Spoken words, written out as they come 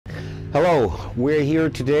Hello, we're here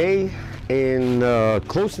today in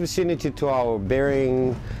close vicinity to our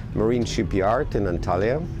Bering marine shipyard in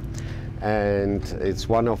Antalya, and it's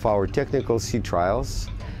one of our technical sea trials.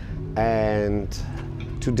 And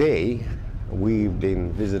today we've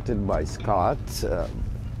been visited by Scott,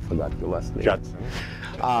 forgot your last name.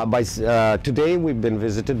 Jutson. Today we've been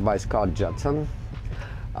visited by Scott Jutson.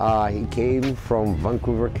 He came from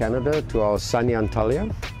Vancouver, Canada to our sunny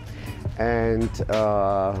Antalya, and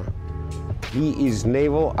he is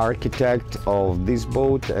naval architect of this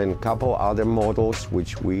boat and a couple other models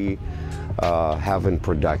which we have in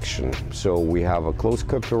production. So we have a close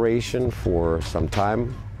cooperation for some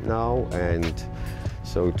time now, and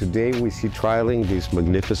so today we see trialing this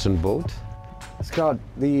magnificent boat. Scott,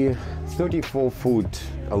 the 34-foot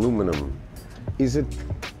aluminum, is it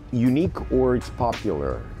unique or it's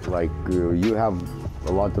popular? Like you have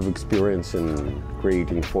a lot of experience in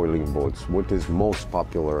creating foiling boats. What is most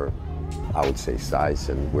popular, I would say, size,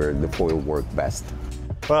 and where the foil work best?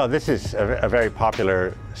 Well, this is a very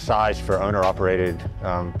popular size for owner-operated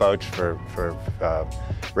boats for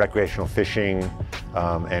recreational fishing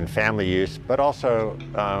and family use, but also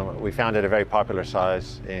we found it a very popular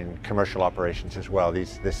size in commercial operations as well.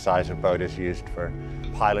 This size of boat is used for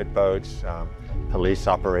pilot boats, police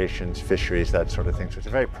operations, fisheries, that sort of thing. So it's a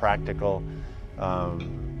very practical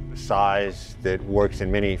size that works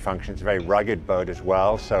in many functions. A very rugged boat as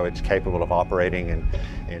well, so it's capable of operating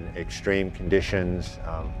in extreme conditions.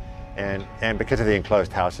 And because of the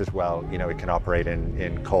enclosed house as well, you know, it can operate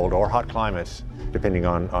in cold or hot climates, depending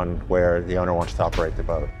on where the owner wants to operate the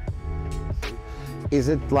boat. Is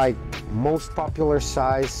it like most popular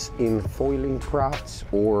size in foiling crafts,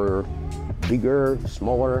 or bigger,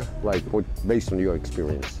 smaller, like what, based on your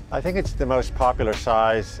experience? I think it's the most popular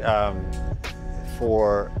size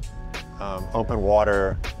for open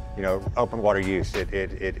water, open water use.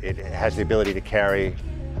 It has the ability to carry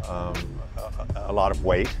a lot of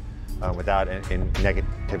weight without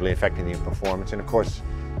negatively affecting the performance. And of course,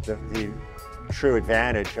 the true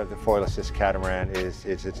advantage of the foil assist catamaran is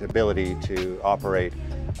its ability to operate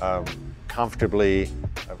comfortably,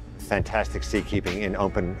 fantastic seakeeping in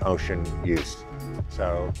open ocean use.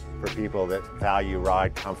 So for people that value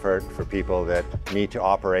ride comfort, for people that need to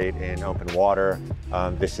operate in open water,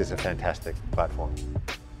 this is a fantastic platform.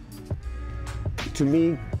 To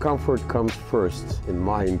me, comfort comes first in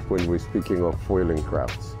mind when we're speaking of foiling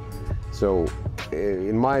crafts. So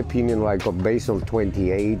in my opinion, like based on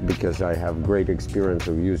 28, because I have great experience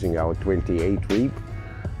of using our 28 reef,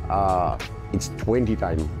 it's 20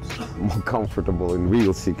 times more comfortable in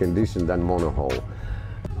real sea condition than monohull.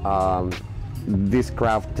 This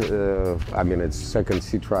craft, I mean, it's second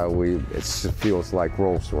sea trial. It feels like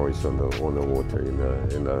Rolls-Royce on the water.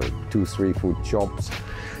 In a 2-3 foot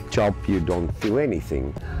chop, you don't feel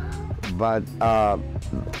anything. But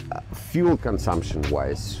fuel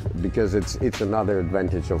consumption-wise, because it's another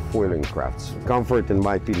advantage of foiling crafts. Comfort, in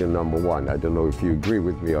my opinion, #1. I don't know if you agree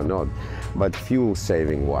with me or not. But fuel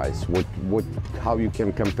saving-wise, how you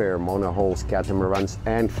can compare monohulls, catamarans,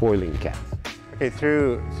 and foiling cats? Okay,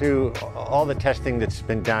 through all the testing that's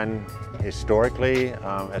been done historically,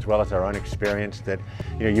 as well as our own experience, that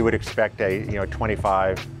you would expect a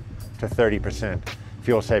 25 to 30%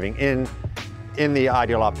 fuel saving in the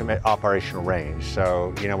ideal operational range.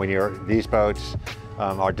 So when these boats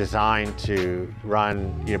are designed to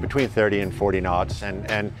run between 30 and 40 knots,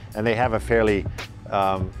 and they have a fairly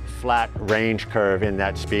flat range curve in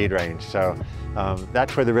that speed range. So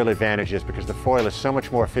that's where the real advantage is, because the foil is so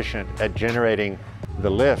much more efficient at generating the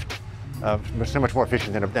lift, so much more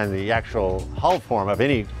efficient than the actual hull form of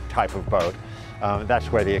any type of boat. That's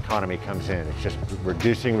where the economy comes in. It's just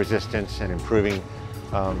reducing resistance and improving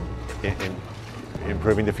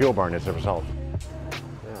the fuel burn as a result.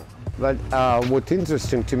 Yeah. But what's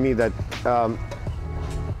interesting to me that,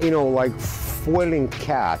 like foiling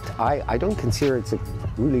cat, I don't consider it's a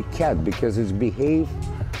really cat, because it's behaved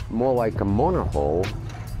more like a monohull.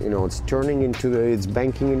 It's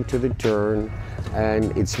banking into the turn,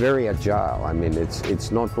 and it's very agile. I mean,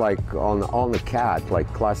 it's not like on a cat,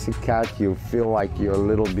 like classic cat, you feel like you're a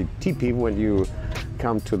little bit tippy when you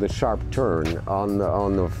come to the sharp turn. On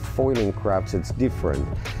the foiling crafts, it's different.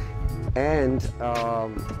 And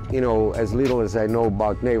as little as I know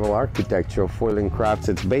about naval architecture of foiling crafts,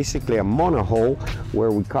 it's basically a monohull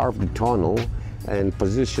where we carve the tunnel and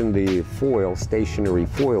position the foil, stationary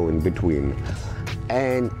foil, in between.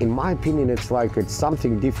 And in my opinion, it's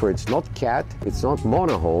something different. It's not cat, it's not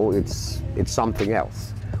monohull, it's something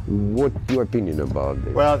else. What's your opinion about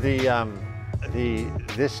this? Well,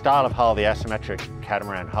 this style of hull, the asymmetric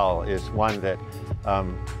catamaran hull, is one that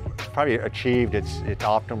probably achieved its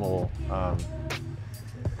optimal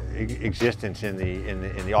existence in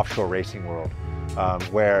the offshore racing world,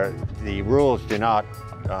 where the rules do not.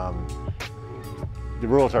 The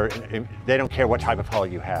rules are, they don't care what type of hull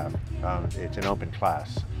you have. It's an open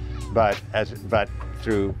class. But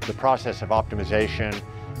through the process of optimization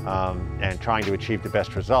and trying to achieve the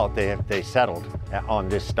best result, they settled on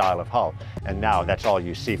this style of hull. And now that's all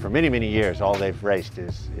you see. For many, many years, all they've raced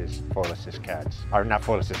is foil-assist cats. Or not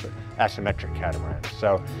foil-assist, but asymmetric catamarans.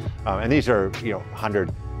 So, and these are,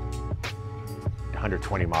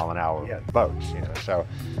 120 mile an hour boats,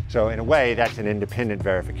 So in a way, that's an independent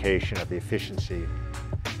verification of the efficiency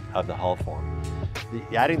of the hull form.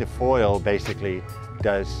 Adding the foil basically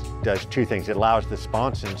does two things. It allows the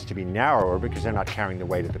sponsons to be narrower because they're not carrying the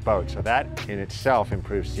weight of the boat. So that in itself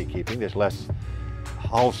improves seakeeping. There's less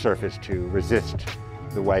hull surface to resist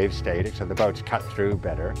the wave state, so the boats cut through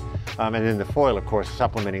better. And then the foil, of course,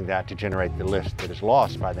 supplementing that to generate the lift that is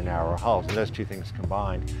lost by the narrower hulls. And those two things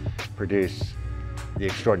combined produce the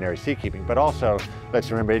extraordinary seakeeping. But also,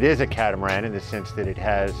 let's remember, it is a catamaran in the sense that it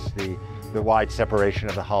has the wide separation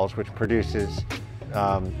of the hulls, which produces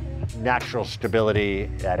natural stability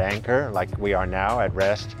at anchor, like we are now at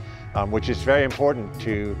rest, which is very important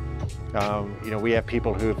to, we have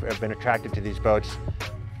people who have been attracted to these boats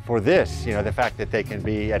for this, the fact that they can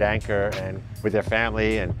be at anchor and with their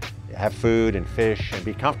family and have food and fish and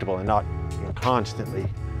be comfortable and not constantly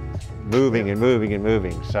moving and moving and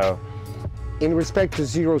moving. So, in respect to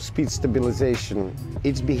zero-speed stabilization,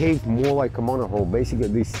 it's behaved more like a monohull. Basically,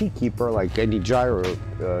 the seakeeper, like any gyro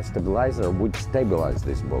stabilizer, would stabilize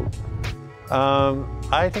this boat.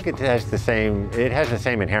 I think it has the same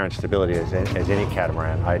inherent stability as any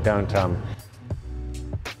catamaran. I don't.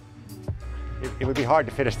 It would be hard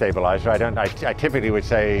to fit a stabilizer. I typically would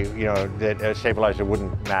say, that a stabilizer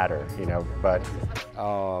wouldn't matter, but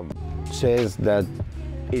says that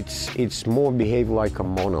it's more behave like a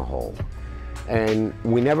monohull. And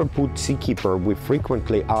we never put seakeeper. We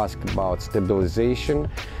frequently ask about stabilization.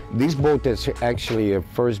 This boat is actually a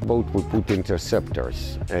first boat we put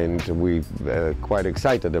interceptors, and we're quite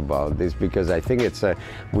excited about this because I think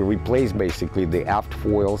we replace basically the aft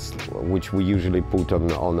foils, which we usually put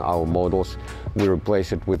on our models. We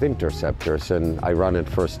replace it with interceptors, and I run it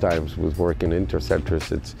first times with working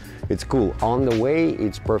interceptors. It's cool. On the way,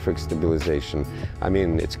 it's perfect stabilization. I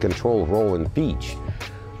mean, it's control, roll, and pitch.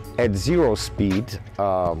 At zero speed,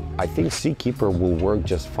 I think seakeeper will work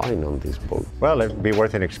just fine on this boat. Well, it'd be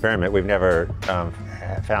worth an experiment. We've never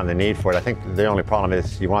found the need for it. I think the only problem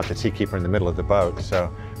is you want the seakeeper in the middle of the boat,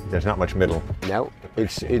 so there's not much middle. No,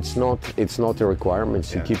 it's not a requirement.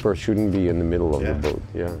 Seakeeper shouldn't be in the middle of the boat.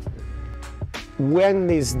 Yeah. When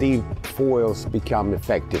does the foils become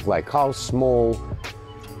effective? Like how small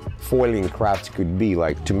foiling crafts could be,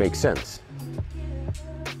 like, to make sense?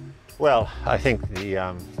 Well, I think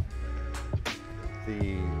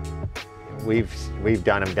we've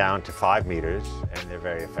done them down to 5 meters, and they're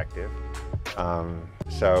very effective.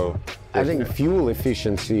 So I think fuel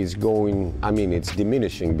efficiency is it's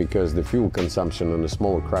diminishing because the fuel consumption on the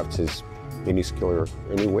smaller crafts is minuscule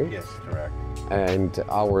anyway. Yes, correct. And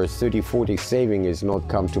our 30-40 saving is not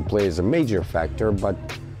come to play as a major factor, but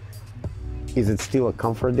is it still a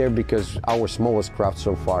comfort there? Because our smallest craft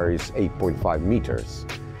so far is 8.5 meters.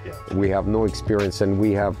 We have no experience, and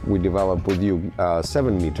we developed with you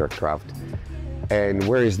 7-meter craft. And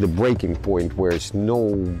where is the breaking point where it's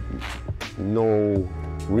no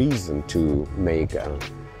reason to make a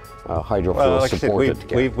hydrofoil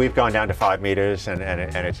supported? We've gone down to 5 meters, and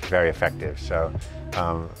it's very effective. So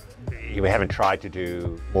we haven't tried to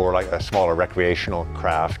do more like a smaller recreational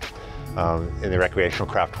craft. In the recreational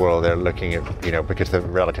craft world, they're looking at, because they're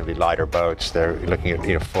relatively lighter boats, they're looking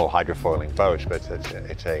at, full hydrofoiling boats, but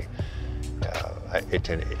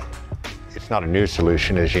it's not a new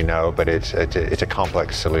solution, as you know, but it's a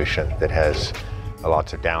complex solution that has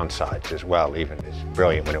lots of downsides as well. Even it's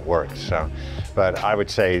brilliant when it works. So, but I would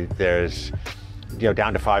say there's,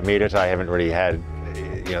 down to 5 meters, I haven't really had,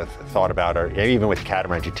 thought about, or even with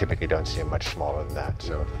catamarans, you typically don't see them much smaller than that.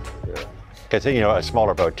 So. Yeah. Because a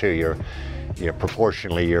smaller boat too, you're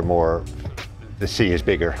proportionally, the sea is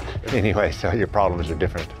bigger anyway, so your problems are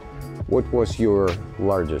different. What was your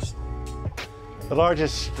largest? The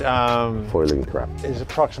largest foiling craft is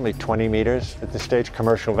approximately 20 meters at this stage.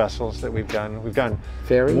 Commercial vessels that we've done. We've done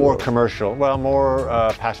ferry more commercial, more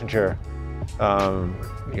passenger,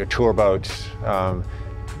 tour boats.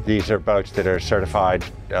 These are boats that are certified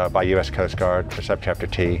by U.S. Coast Guard for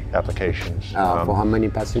Subchapter T applications. For how many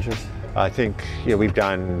passengers? I think we've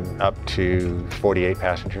done up to 48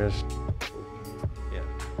 passengers. Yeah.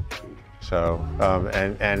 So,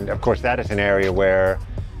 and of course that is an area where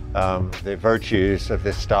the virtues of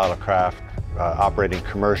this style of craft, operating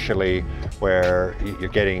commercially, where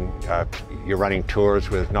you're running tours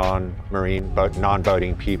with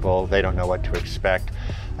non-boating people. They don't know what to expect.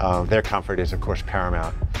 Their comfort is, of course,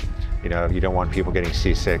 paramount. You know, you don't want people getting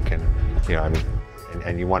seasick, and you know, I mean,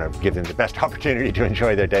 and you want to give them the best opportunity to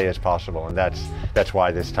enjoy their day as possible. And that's why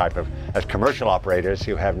this type of, as commercial operators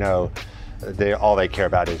who have all they care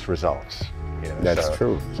about is results. You know, that's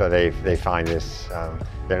true. So they find this,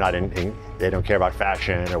 they don't care about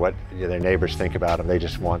fashion or what their neighbors think about them. They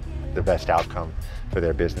just want the best outcome for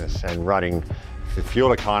their business. And running the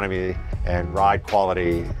fuel economy and ride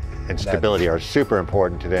quality and stability are super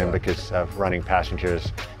important to them because of running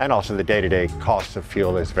passengers, and also the day-to-day costs of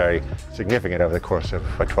fuel is very significant over the course of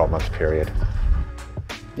a 12-month period.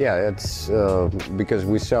 Yeah, it's because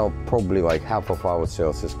we sell probably like half of our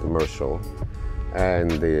sales is commercial,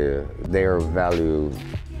 and their value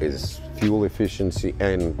is fuel efficiency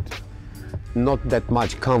and not that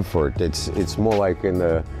much comfort. It's more like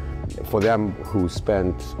for them who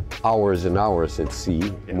spend hours and hours at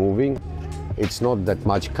sea moving, it's not that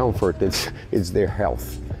much comfort, it's their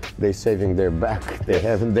health. They're saving their back, they're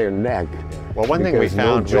having their neck. Well, one thing we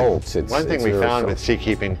found with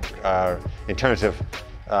seakeeping, in terms of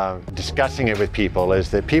discussing it with people,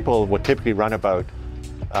 is that people will typically run a boat.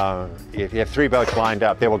 If you have 3 boats lined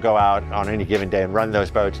up, they will go out on any given day and run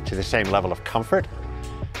those boats to the same level of comfort.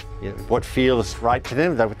 What feels right to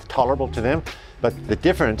them, what's tolerable to them. But the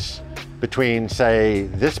difference between, say,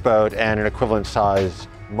 this boat and an equivalent size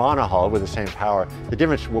monohull with the same power, the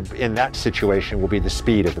difference in that situation will be the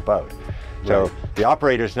speed of the boat. So the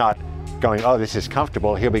operator's not going, oh, this is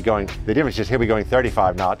comfortable. The difference is he'll be going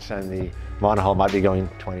 35 knots and the monohull might be going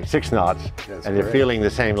 26 knots. And they're feeling the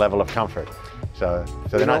same level of comfort. So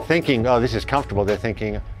they're not thinking, oh, this is comfortable. They're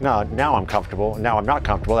thinking, no, now I'm comfortable. Now I'm not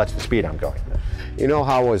comfortable. That's the speed I'm going. You know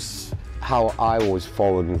how I was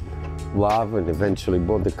falling in love and eventually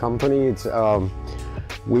bought the company? It's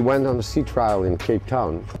we went on a sea trial in Cape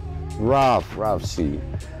Town, rough sea,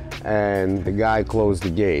 and the guy closed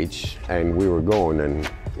the gauge and we were going, and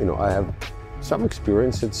you know, I have some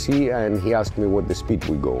experience at sea, and he asked me what the speed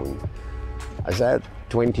we're going. I said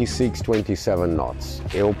 26, 27 knots.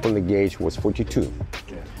 He opened the gauge, was 42.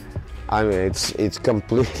 I mean, it's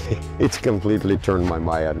completely turned my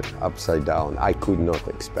mind upside down. I could not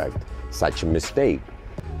expect such a mistake.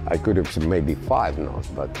 I could have said maybe 5 knots,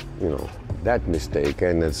 but you know, that mistake,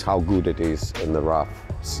 and it's how good it is in the rough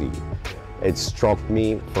sea. It struck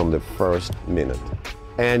me from the first minute,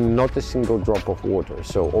 and not a single drop of water,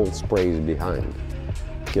 so all spray is behind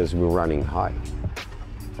because we're running high.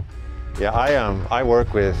 Yeah, I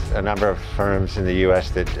work with a number of firms in the U.S.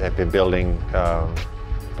 that have been building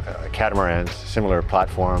catamarans, similar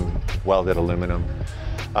platform, welded aluminum,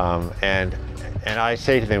 and I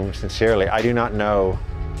say to them sincerely, I do not know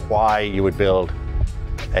why you would build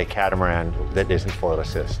a catamaran that isn't foil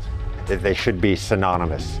assist. They should be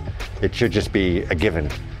synonymous. It should just be a given.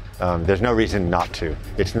 There's no reason not to.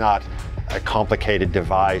 It's not a complicated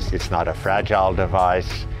device. It's not a fragile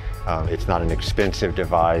device. It's not an expensive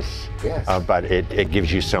device. Yes. But it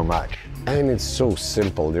gives you so much. And it's so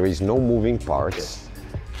simple. There is no moving parts.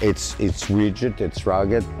 Yes. It's rigid. It's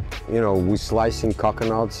rugged. You know, we're slicing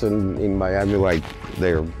coconuts in Miami like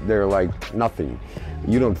they're like nothing.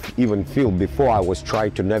 You don't even feel. Before I was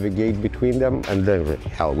trying to navigate between them, and then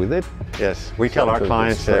hell with it. Yes, we tell our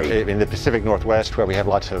clients that in the Pacific Northwest, where we have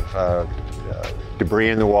lots of debris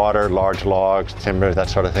in the water, large logs, timber, that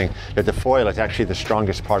sort of thing, that the foil is actually the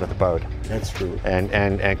strongest part of the boat. That's true.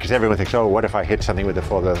 And because everyone thinks, oh, what if I hit something with the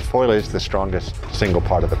foil? The foil is the strongest single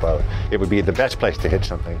part of the boat. It would be the best place to hit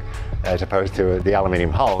something, as opposed to the aluminum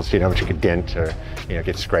hulls, you know, which you could dent or, you know,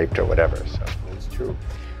 get scraped or whatever. So that's true.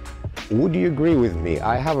 Would you agree with me?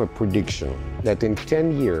 I have a prediction that in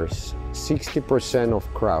 10 years, 60% of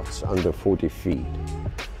crafts under 40 feet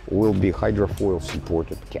will be hydrofoil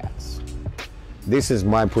supported cats. This is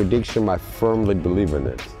my prediction. I firmly believe in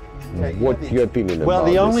it. What's your opinion about this? Well,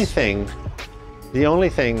 the only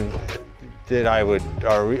thing that I would,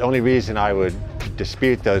 or the only reason I would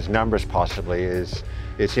dispute those numbers possibly is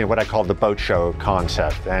you know, what I call the boat show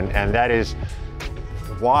concept, and that is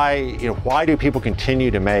why do people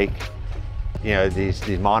continue to make, you know, these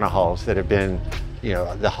monohulls that have been, you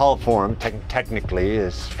know, the hull form technically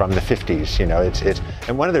is from the 50s, you know,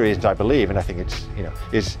 and one of the reasons I believe, and I think it's, you know,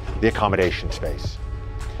 is the accommodation space,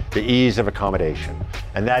 the ease of accommodation.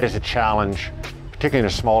 And that is a challenge, particularly in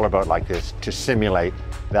a smaller boat like this, to simulate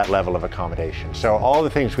that level of accommodation. So all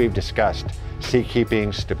the things we've discussed,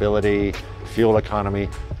 seakeeping, stability, fuel economy,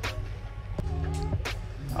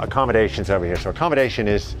 accommodations over here. So accommodation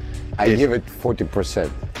is I give it 40%.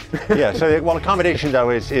 yeah. So well, accommodation though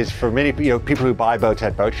is for many people who buy boats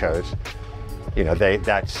at boat shows.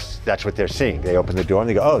 That's what they're seeing. They open the door and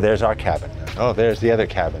they go, oh, there's our cabin. Oh, there's the other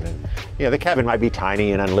cabin. And the cabin might be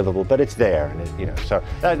tiny and unlivable, but it's there. And so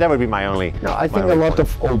that would be my only. No, I think a lot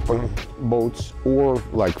of open boats or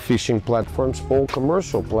like fishing platforms or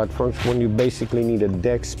commercial platforms, when you basically need a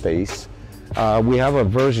deck space, we have a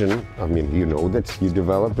version. I mean, that you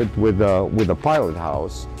develop it with a pilot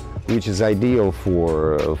house, which is ideal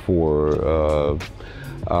for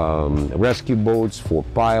rescue boats, for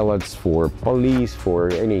pilots, for police,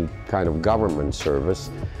 for any kind of government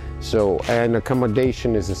service. So, and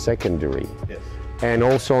accommodation is a secondary. Yes. And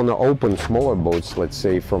also on the open, smaller boats, let's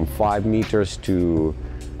say from 5 meters to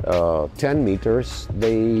 10 meters,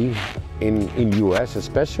 in US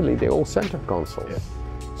especially, they all center consoles. Yes.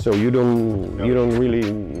 So you don't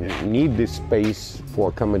really need this space for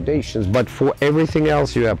accommodations, but for everything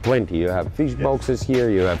else you have plenty. You have fish boxes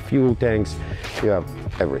here, you have fuel tanks, you have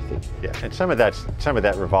everything. Yeah, and some of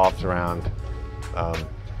that revolves around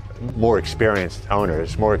more experienced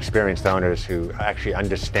owners who actually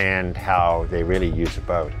understand how they really use a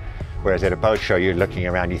boat. Whereas at a boat show, you're looking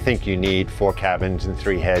around, you think you need 4 cabins and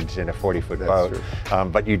 3 heads in a 40-foot boat,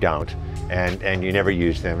 but you don't. And you never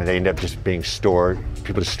use them, and they end up just being stored.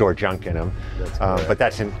 People just store junk in them. But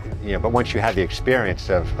but once you have the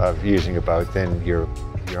experience of using a boat, then your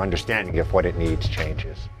understanding of what it needs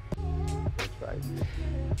changes. That's right.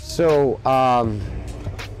 So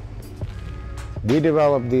we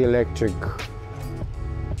developed the electric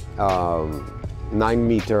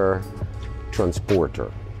 9-meter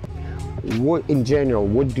transporter. In general,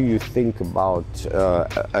 what do you think about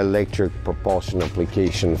electric propulsion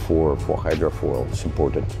application for hydrofoil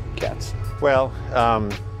supported cats? Well,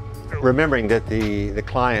 remembering that the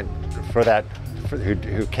client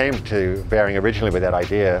who came to Bering originally with that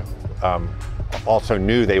idea also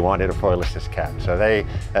knew they wanted a foil assist cat. So they,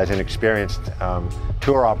 as an experienced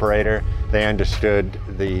tour operator, they understood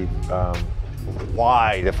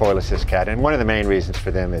why the foil assist cat. And one of the main reasons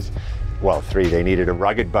for them is, well, 3. They needed a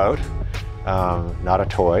rugged boat, not a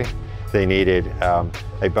toy. They needed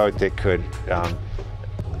a boat that could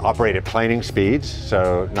operate at planing speeds,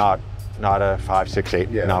 so not a 5, 6, 8.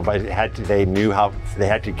 Yeah. No, but they knew how they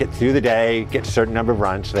had to get through the day, get a certain number of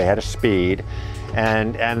runs. So they had a speed,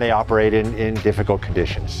 and they operate in difficult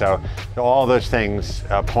conditions. So all those things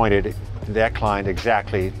pointed that client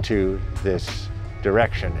exactly to this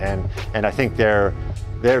direction, and I think their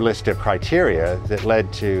list of criteria that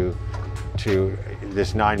led to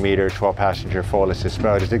this 9-meter, 12-passenger foil assist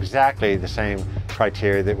boat is exactly the same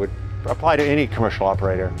criteria that would apply to any commercial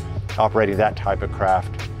operator operating that type of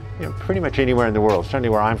craft, pretty much anywhere in the world. Certainly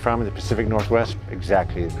where I'm from, in the Pacific Northwest,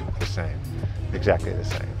 exactly the same. Exactly the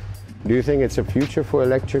same. Do you think it's a future for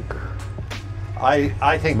electric?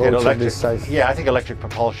 I think that electric. Yeah, I think electric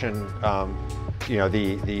propulsion.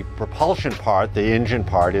 The propulsion part, the engine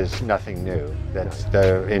part, is nothing new. That's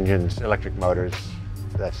the engines, electric motors.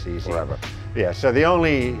 That's easy. Forever. Yeah. So the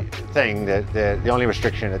only thing the only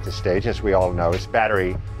restriction at this stage, as we all know, is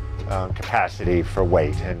battery capacity for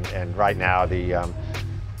weight. And right now the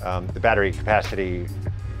battery capacity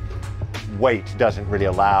weight doesn't really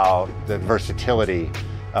allow the versatility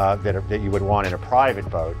that you would want in a private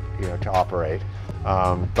boat, to operate.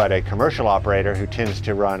 But a commercial operator who tends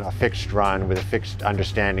to run a fixed run with a fixed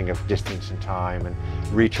understanding of distance and time and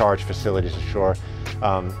recharge facilities ashore,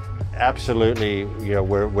 absolutely,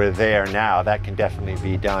 we're there now. That can definitely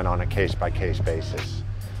be done on a case-by-case basis.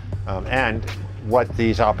 And what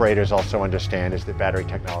these operators also understand is that battery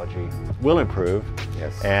technology will improve.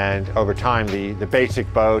 Yes. And over time, the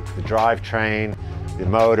basic boat, the drivetrain, the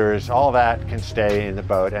motors, all that can stay in the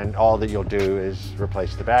boat, and all that you'll do is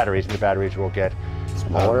replace the batteries, and the batteries will get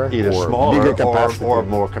smaller, either smaller bigger capacity, or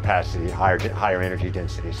more capacity, higher energy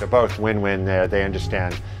density. So both win-win there. They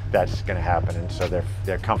understand that's going to happen, and so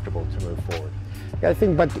they're comfortable to move forward. Yeah, I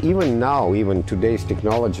think, but even now, even today's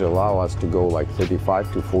technology allow us to go like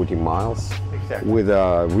 35 to 40 miles Exactly. with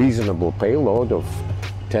a reasonable payload of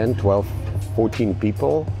 10, 12, 14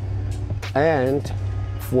 people. And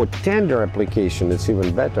for tender application, it's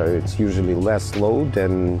even better. It's usually less load,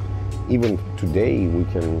 and even today we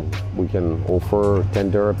can offer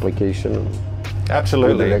tender application.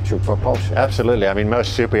 Absolutely. With electric propulsion. Absolutely. I mean,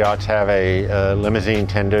 most super yachts have a limousine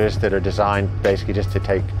tenders that are designed basically just to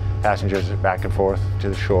take passengers back and forth to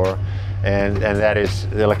the shore, and that is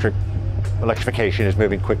the electrification is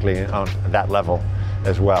moving quickly on that level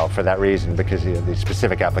as well for that reason, because the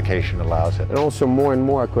specific application allows it. And also more and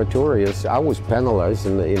more aquatorius. I was penalized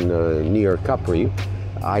in near Capri.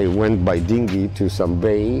 I went by dinghy to some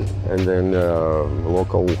bay, and then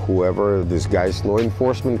local whoever, this guy's law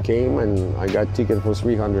enforcement came, and I got ticket for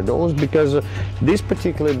 $300 because this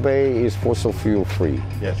particular bay is fossil fuel free.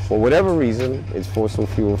 Yes. For whatever reason, it's fossil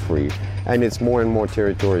fuel free, and it's more and more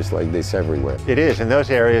territories like this everywhere. It is, and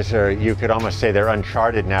those areas are, you could almost say they're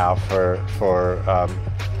uncharted now for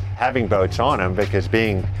having boats on them, because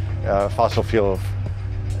being fossil fuel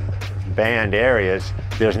banned areas,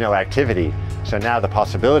 there's no activity. So now the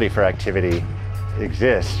possibility for activity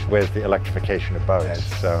exists with the electrification of boats.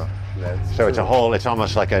 So it's it's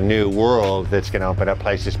almost like a new world that's going to open up.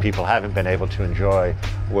 Places people haven't been able to enjoy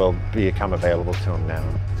will become available to them now.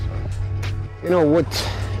 So. You know, what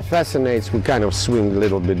fascinates, we kind of swing a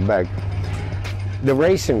little bit back. The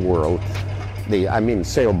racing world,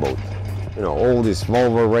 sailboat, you know, all this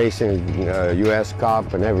Volvo racing, US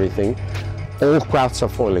Cup and everything, all crafts are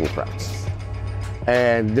foiling crafts.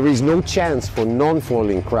 And there is no chance for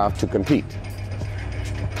non-foiling craft to compete.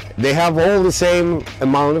 They have all the same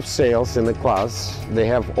amount of sails in the class. They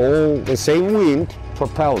have all the same wind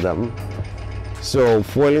propel them. So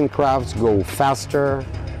foiling crafts go faster,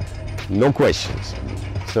 no questions.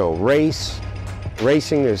 So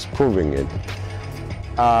racing is proving it.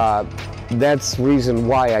 That's the reason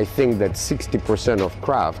why I think that 60% of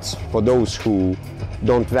crafts, for those who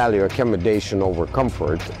don't value accommodation over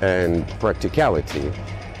comfort and practicality,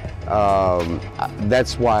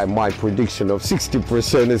 that's why my prediction of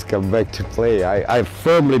 60% has come back to play. I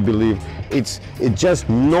firmly believe it's just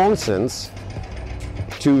nonsense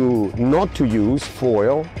not to use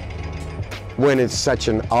foil when it's such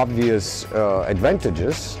an obvious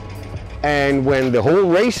advantages, and when the whole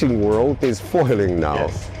racing world is foiling now.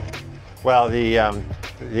 Yes. Well,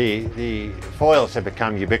 the foils have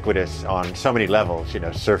become ubiquitous on so many levels, you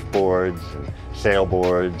know, surfboards and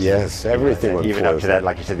sailboards. Yes, everything. And even up to that,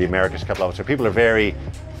 like you said, the America's Cup level. So people are very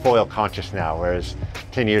foil conscious now, whereas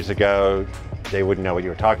 10 years ago, they wouldn't know what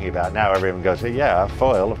you were talking about. Now everyone goes, yeah,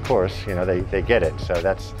 foil, of course, you know, they get it. So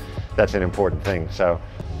that's an important thing. So,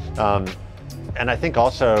 and I think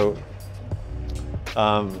also,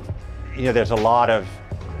 you know, there's a lot of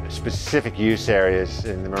specific use areas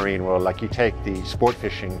in the marine world. Like you take the sport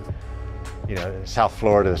fishing, you know, South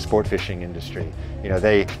Florida, the sport fishing industry. You know,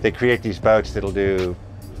 they create these boats that'll do,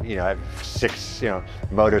 you know, have 6, you know,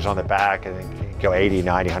 motors on the back and then go 80,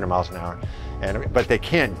 90, 100 miles an hour. But they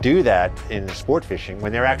can't do that in the sport fishing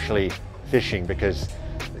when they're actually fishing, because,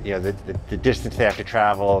 you know, the distance they have to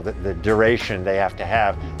travel, the duration they have to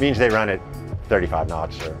have means they run at 35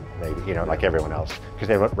 knots or maybe, you know, like everyone else, because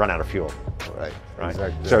they run out of fuel. Right.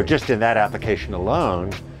 Exactly. So just in that application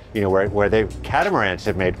alone, you know, where catamarans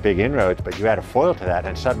have made big inroads, but you add a foil to that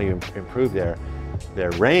and suddenly you improve their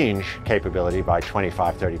range capability by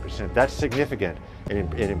 25, 30%. That's significant.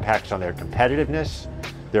 It impacts on their competitiveness,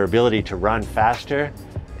 their ability to run faster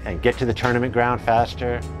and get to the tournament ground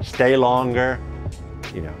faster, stay longer,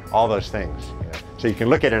 you know, all those things. You know. So you can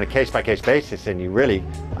look at it on a case-by-case basis, and you really,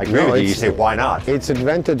 I agree with you, you say, why not? It's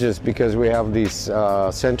advantageous because we have this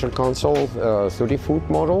center console 30-foot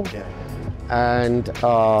model, and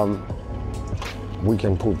we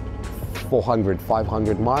can put 400,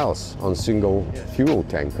 500 miles on single fuel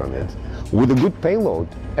tank on it with a good payload.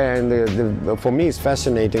 And for me, it's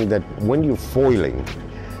fascinating that when you're foiling,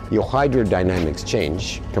 your hydrodynamics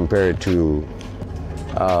change compared to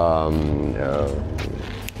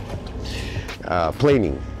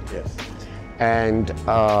planing. Yes. And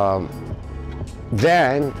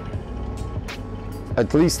then,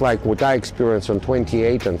 at least like what I experienced on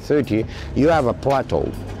 28 and 30, you have a plateau.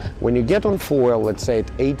 When you get on foil, let's say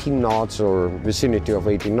at 18 knots or vicinity of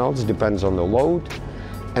 18 knots, depends on the load,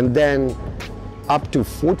 and then up to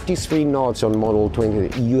 43 knots on Model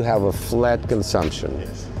 20, you have a flat consumption,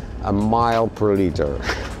 a mile per liter,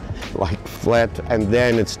 like flat, and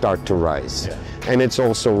then it starts to rise. Yeah. And it's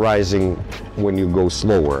also rising when you go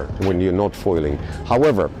slower, when you're not foiling.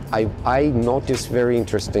 However, I noticed very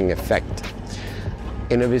interesting effect.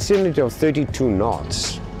 In a vicinity of 32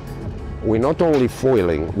 knots, we're not only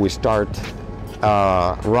foiling, we start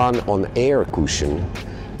run on air cushion.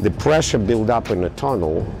 The pressure build up in the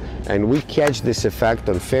tunnel, and we catch this effect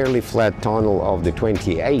on fairly flat tunnel of the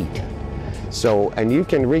 28. So, and you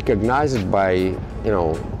can recognize it by, you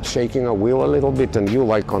know, shaking a wheel a little bit, and you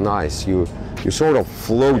like on ice, you're sort of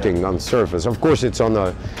floating on surface. Of course, it's on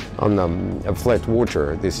a flat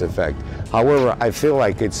water, this effect. However, I feel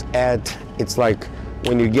like it's like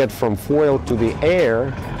when you get from foil to the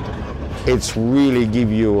air, it's really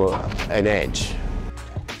give you an edge.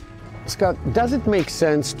 Scott, does it make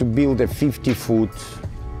sense to build a 50-foot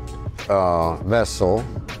vessel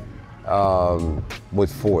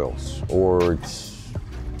with foils, or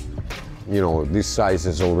you know, this size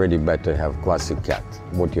is already better have classic cat.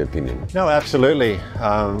 What's your opinion? No, absolutely.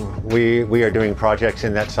 We are doing projects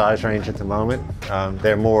in that size range at the moment.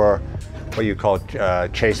 They're more what you call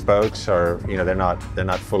chase boats, or you know, they're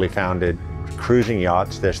not fully founded cruising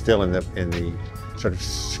yachts. They're still in the sort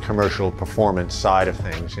of commercial performance side of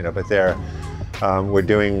things, you know. But we're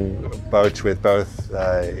doing boats with both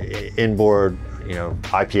inboard, you know,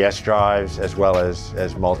 IPS drives as well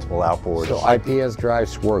as multiple outboards. So IPS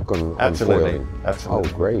drives work on absolutely, foiling. absolutely.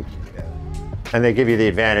 Oh, great. Yeah. And they give you the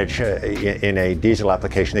advantage in a diesel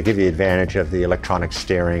application. They give you the advantage of the electronic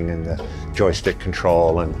steering and the joystick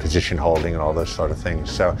control and position holding and all those sort of things.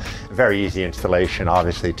 So very easy installation,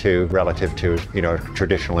 obviously, too, relative to, you know,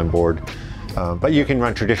 traditional inboard. But you can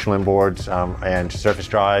run traditional inboards and surface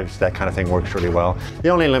drives. That kind of thing works really well. The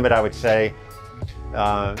only limit, I would say,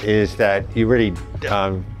 is that you really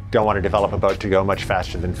don't want to develop a boat to go much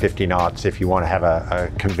faster than 50 knots if you want to have a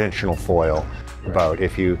conventional foil boat.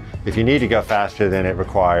 If you need to go faster, then it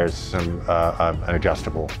requires some an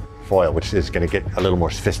adjustable foil, which is going to get a little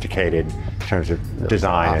more sophisticated in terms of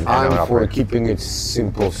design and I'm for keeping it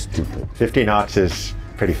simple, stupid. 50 knots is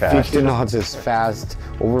pretty fast. 50 knots is fast.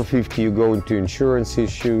 Over 50, you go into insurance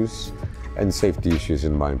issues and safety issues,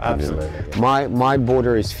 in my opinion. Absolutely. My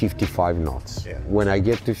border is 55 knots. Yeah. When I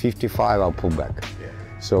get to 55, I'll pull back. Yeah.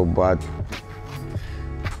 So, but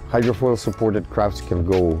hydrofoil supported crafts can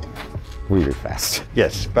go really fast.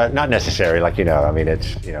 Yes, but not necessary. Like, you know, I mean,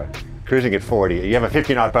 it's, you know, cruising at 40. You have a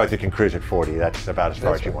 50 knot boat that can cruise at 40. That's about as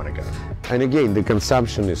far as you want to go. And again, the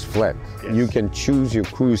consumption is flat. Yes. You can choose your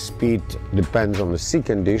cruise speed, depends on the sea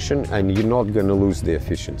condition, and you're not going to lose the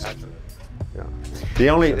efficiency. Absolutely. Yeah.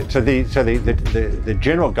 The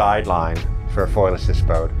general guideline for a foil assist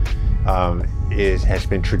boat has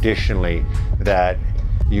been traditionally that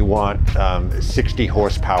you want 60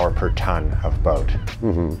 horsepower per ton of boat.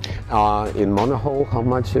 Mm-hmm. In monohull, how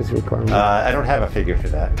much is required? I don't have a figure for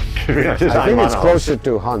that. I think it's closer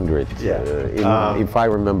to 100, Yeah. if I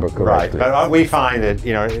remember correctly. Right, but we find that,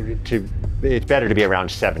 you know, it's better to be around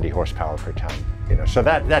 70 horsepower per ton. You know, so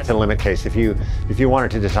that's a limit case. If you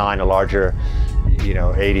wanted to design a larger, you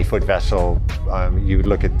know, 80-foot vessel, you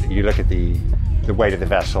look at the weight of the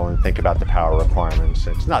vessel and think about the power requirements.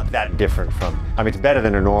 It's not that different from, I mean, it's better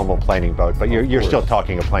than a normal planing boat, but you're still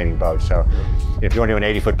talking a planing boat. So if you want to do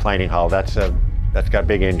an 80-foot planing hull, that's got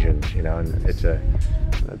big engines, you know, and it's a...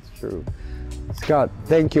 That's true. Scott,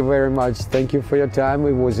 thank you very much. Thank you for your time.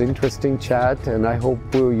 It was interesting chat, and I hope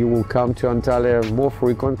you will come to Antalya more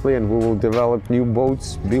frequently, and we will develop new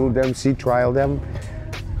boats, build them, sea trial them,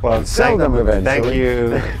 well, sell them eventually. Thank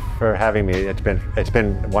you for having me. It's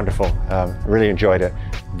been wonderful. Really enjoyed it.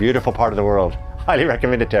 Beautiful part of the world. Highly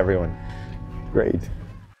recommend it to everyone. Great.